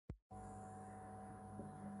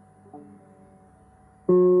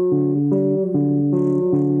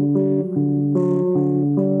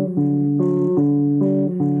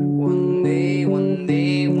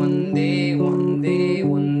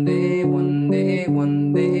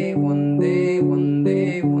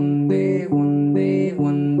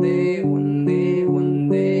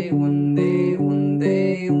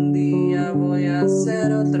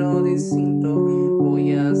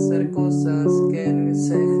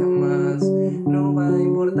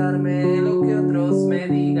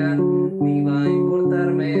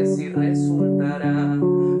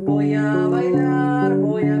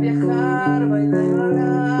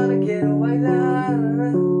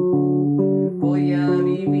Voy a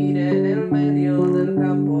vivir en el medio del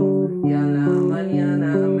campo y a la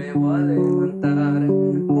mañana me voy a levantar.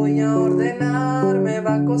 Voy a ordenar, me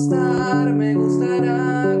va a costar, me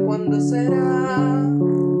gustará, ¿cuándo será?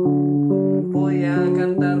 Voy a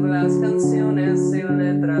cantar las canciones sin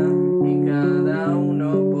letra y cada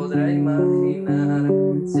uno podrá imaginar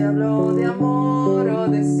si hablo de amor o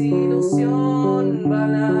desilusión,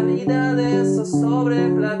 banalidades o sobre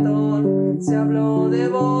Platón, si hablo de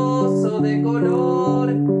voz o de color.